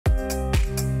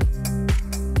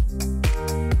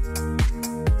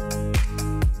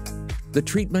The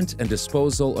treatment and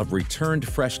disposal of returned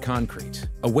fresh concrete,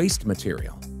 a waste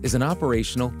material, is an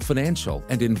operational, financial,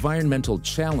 and environmental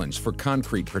challenge for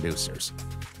concrete producers.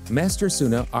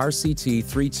 MasterSuna RCT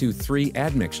 323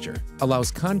 admixture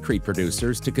allows concrete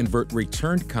producers to convert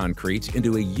returned concrete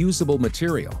into a usable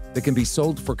material that can be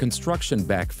sold for construction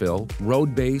backfill,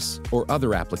 road base, or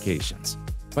other applications.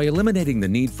 By eliminating the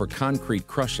need for concrete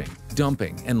crushing,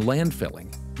 dumping, and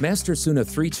landfilling, MasterSuna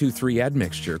 323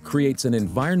 admixture creates an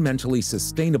environmentally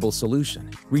sustainable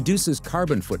solution, reduces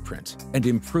carbon footprint, and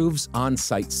improves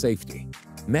on-site safety.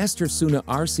 MasterSuna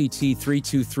RCT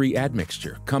 323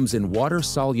 admixture comes in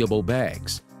water-soluble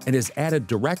bags and is added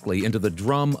directly into the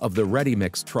drum of the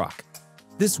ready-mix truck.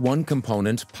 This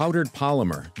one-component powdered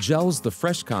polymer gels the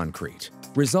fresh concrete,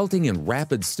 resulting in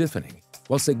rapid stiffening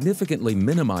while significantly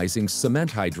minimizing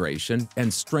cement hydration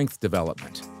and strength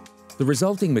development. The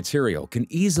resulting material can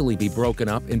easily be broken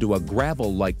up into a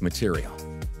gravel-like material.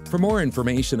 For more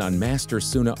information on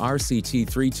MasterSuna RCT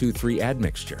 323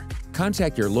 admixture,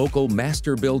 contact your local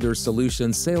Master Builder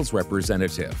Solutions sales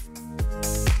representative